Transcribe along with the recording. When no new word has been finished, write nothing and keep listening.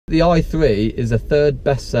The i3 is the third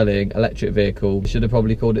best-selling electric vehicle. Should have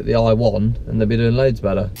probably called it the i1 and they'd be doing loads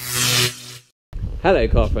better. Hello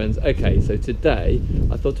car friends. Okay, so today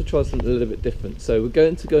I thought to try something a little bit different. So we're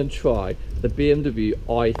going to go and try the BMW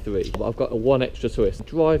i3. But I've got one extra twist.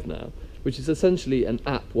 DriveNow, which is essentially an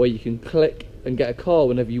app where you can click and get a car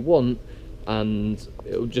whenever you want, and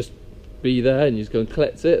it'll just be there and you just go and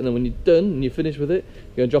collect it, and then when you're done and you're finished with it,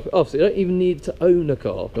 you go and drop it off. So you don't even need to own a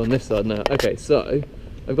car. Go on this side now. Okay, so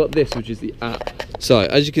I've got this, which is the app. So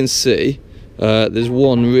as you can see, there's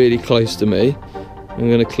one really close to me. I'm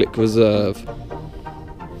going to click reserve.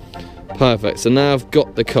 Perfect. So now I've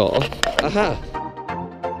got the car. Aha!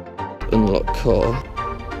 Unlock car.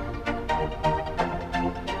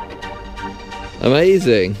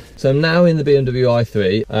 Amazing. So I'm now in the BMW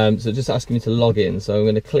i3. So just asking me to log in. So I'm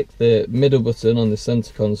going to click the middle button on the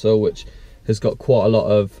center console, which has got quite a lot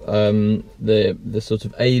of the sort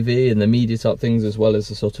of AV and the media type things, as well as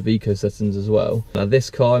the sort of eco settings as well. Now this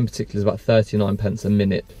car in particular is about 39 pence a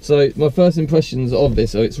minute. So my first impressions of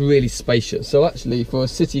this are it's really spacious. So actually for a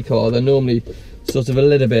city car, they're normally sort of a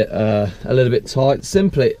little bit tight.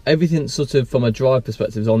 Simply everything sort of from a drive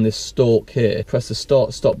perspective is on this stalk here. Press the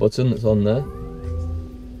stop button that's on there.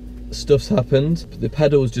 Stuff's happened. The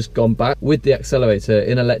pedal's just gone back. With the accelerator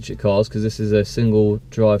in electric cars, because this is a single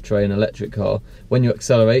drivetrain electric car, when you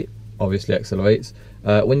accelerate, obviously accelerates.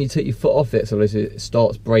 When you take your foot off the accelerator, it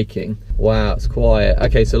starts braking. Wow, it's quiet.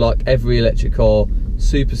 Okay, so like every electric car,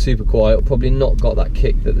 super quiet. Probably not got that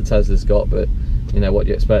kick that the Tesla's got, but you know what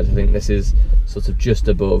do you expect? I think this is sort of just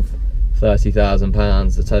above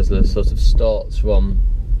 £30,000. The Tesla sort of starts from,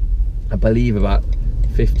 I believe, about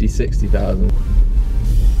 50, 60,000.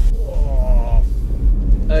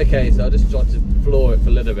 Okay, so I just tried to floor it for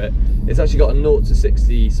a little bit. It's actually got a 0 to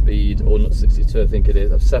 60 speed, or 0 to 62 I think it is,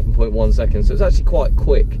 of 7.1 seconds. So it's actually quite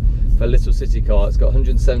quick for a little city car. It's got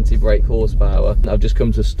 170 brake horsepower. I've just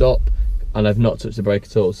come to stop and I've not touched the brake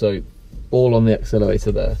at all. So all on the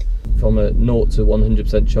accelerator there. From a 0 to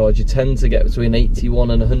 100% charge, you tend to get between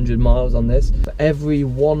 81 and 100 miles on this. For every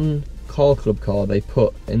one car club car they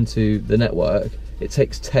put into the network, it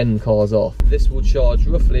takes 10 cars off. This will charge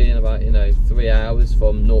roughly in about 3 hours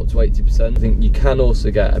from 0 to 80%. I think you can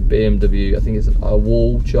also get a BMW, I think it's a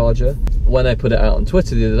wall charger. When I put it out on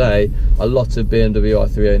Twitter the other day, a lot of BMW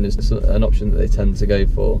i3 owners, it's an option that they tend to go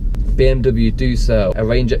for. BMW do sell a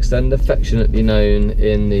range extender, affectionately known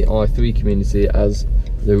in the i3 community as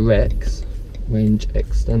the Rex range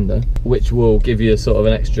extender, which will give you a sort of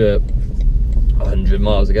an extra 100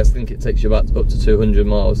 miles. I guess I think it takes you about up to 200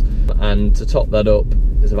 miles, and to top that up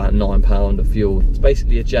is about £9 of fuel. It's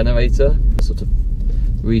basically a generator, sort of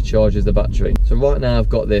recharges the battery. So right now I've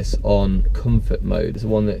got this on comfort mode. It's the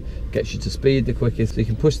one that gets you to speed the quickest. So you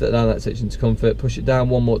can push that down, that takes you into comfort. Push it down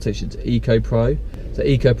one more, it takes you to Eco Pro. So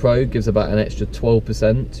Eco Pro gives about an extra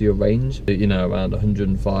 12% to your range, around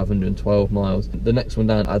 105, 112 miles. The next one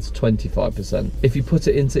down adds 25%. If you put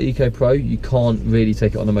it into Eco Pro, you can't really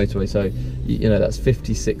take it on the motorway. So that's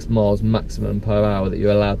 56 miles maximum per hour that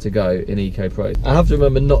you're allowed to go in Eco Pro. I have to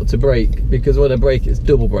remember not to brake, because when I brake it's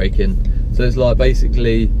double braking. So it's like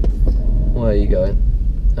basically, where are you going?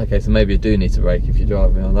 Okay, so maybe you do need to brake if you're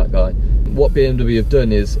driving on that guy. What BMW have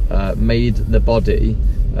done is made the body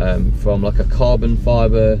from like a carbon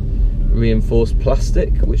fibre reinforced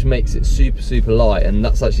plastic, which makes it super light, and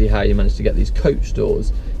that's actually how you manage to get these coach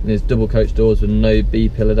doors. And there's double coach doors with no B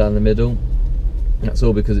pillar down the middle. That's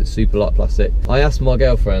all because it's super light plastic. I asked my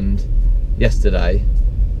girlfriend yesterday,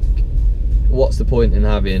 what's the point in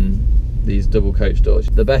having these double coach doors?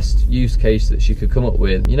 The best use case that she could come up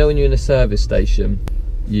with, when you're in a service station,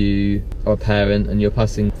 you are a parent and you're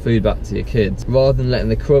passing food back to your kids, rather than letting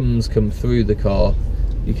the crumbs come through the car,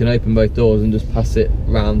 you can open both doors and just pass it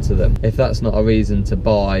round to them. If that's not a reason to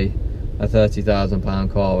buy a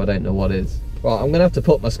 £30,000 car, I don't know what is. Right, I'm gonna have to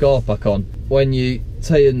put my scarf back on. When you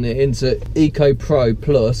turn it into Eco Pro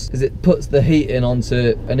Plus, because it puts the heating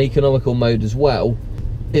onto an economical mode as well,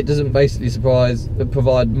 it doesn't basically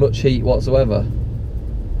provide much heat whatsoever.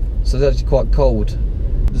 So it's actually quite cold.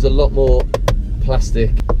 There's a lot more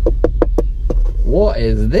plastic. What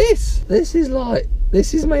is this? This is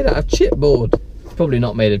made out of chipboard. It's probably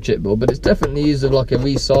not made of chipboard, but it's definitely used of like a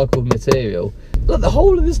recycled material. Look, the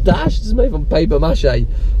whole of this dash is made from paper mache.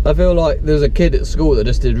 I feel like there was a kid at school that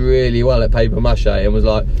just did really well at paper mache and was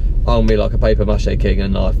like, I'll be like a paper mache king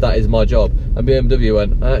in life, that is my job. And BMW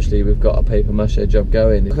went, actually we've got a paper mache job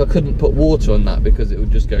going. I couldn't put water on that because it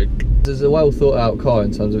would just go. It's a well thought out car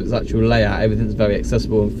in terms of its actual layout. Everything's very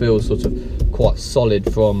accessible and feels sort of quite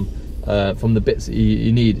solid from the bits that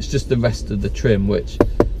you need. It's just the rest of the trim which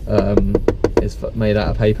is made out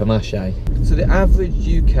of paper mache. So the average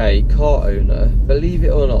UK car owner, believe it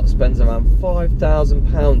or not, spends around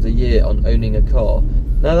 £5,000 a year on owning a car.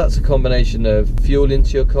 Now that's a combination of fuel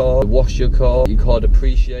into your car, wash your car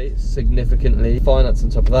depreciates significantly, finance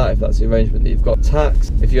on top of that if that's the arrangement that you've got,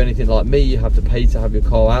 tax. If you're anything like me, you have to pay to have your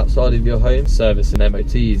car outside of your home, service and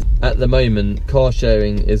MOTs. At the moment, car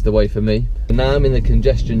sharing is the way for me. Now I'm in the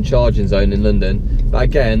congestion charging zone in London, but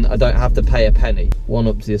again, I don't have to pay a penny. One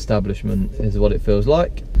up to the establishment is what it feels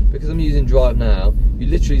like. Because I'm using DriveNow, you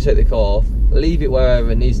literally take the car, leave it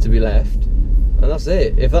wherever it needs to be left, and that's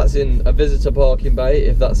it. If that's in a visitor parking bay,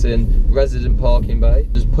 if that's in resident parking bay,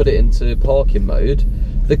 just put it into parking mode.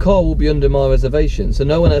 The car will be under my reservation, so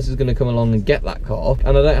no one else is going to come along and get that car,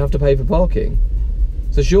 and I don't have to pay for parking.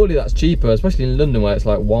 So surely that's cheaper, especially in London where it's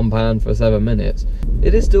like £1 for 7 minutes.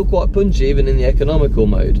 It is still quite punchy even in the economical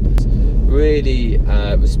mode. It's really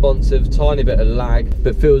responsive, tiny bit of lag,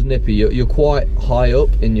 but feels nippy. You're quite high up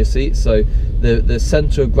in your seats, so the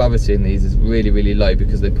centre of gravity in these is really low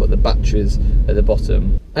because they put the batteries at the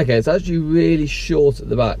bottom. Okay, it's actually really short at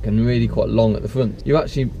the back and really quite long at the front. You're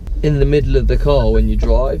actually in the middle of the car when you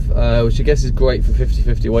drive, which I guess is great for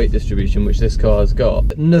 50-50 weight distribution, which this car has got.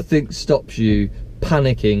 But nothing stops you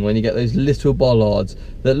panicking when you get those little bollards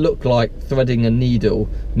that look like threading a needle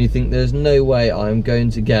and you think there's no way I'm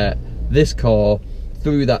going to get this car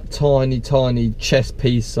through that tiny chess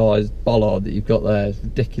piece sized bollard that you've got there. It's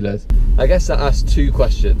ridiculous. I guess that asks two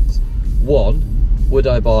questions. One, would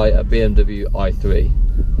I buy a BMW i3?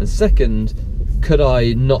 And second, could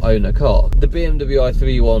I not own a car? The BMW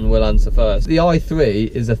i3 one will answer first. The i3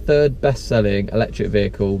 is the third best-selling electric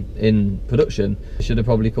vehicle in production. I should have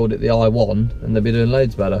probably called it the i1 and they'd be doing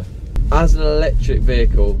loads better. As an electric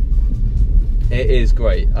vehicle, it is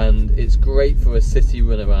great, and it's great for a city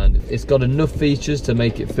run around. It's got enough features to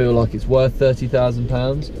make it feel like it's worth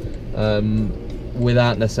 £30,000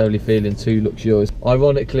 without necessarily feeling too luxurious.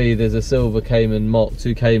 Ironically, there's a silver Cayman, Mark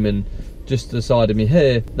II Cayman, just to the side of me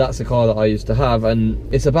here. That's a car that I used to have, and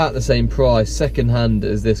it's about the same price second hand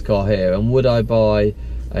as this car here. And would I buy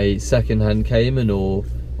a second hand Cayman or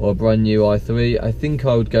a brand new i3? I think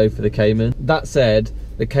I would go for the Cayman. That said,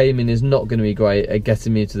 the Cayman is not going to be great at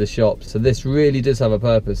getting me to the shop, so this really does have a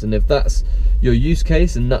purpose, and if that's your use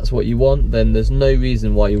case and that's what you want, then there's no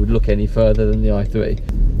reason why you would look any further than the i3.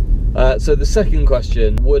 So the second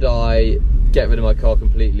question, would I get rid of my car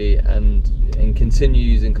completely and continue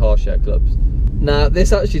using car share clubs? Now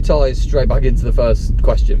this actually ties straight back into the first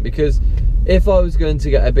question, because if I was going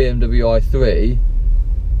to get a BMW i3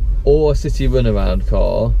 or a city runaround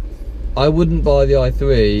car, I wouldn't buy the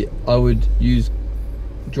i3, I would use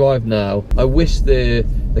DriveNow. I wish the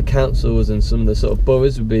councils and some of the sort of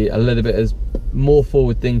boroughs would be a little bit more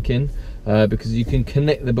forward thinking, because you can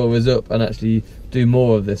connect the boroughs up and actually do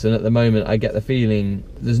more of this, and at the moment I get the feeling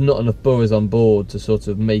there's not enough boroughs on board to sort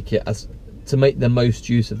of make the most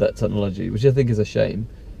use of that technology, which I think is a shame.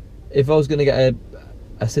 If I was going to get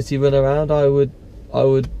a city run around, I would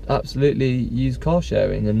absolutely use car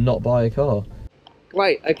sharing and not buy a car.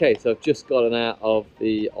 Right, okay, so I've just gotten out of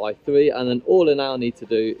the i3, and then all I now need to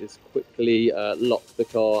do is quickly lock the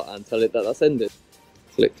car and tell it that that's ended.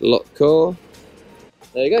 Click lock car.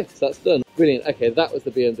 There you go, so that's done. Brilliant. Okay, that was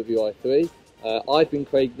the BMW i3. I've been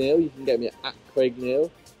Craig Neal. You can get me at Craig Neal.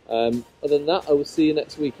 Other than that, I will see you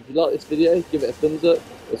next week. If you like this video, give it a thumbs up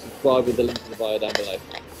or subscribe with the link in the bio down below.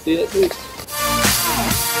 See you next week.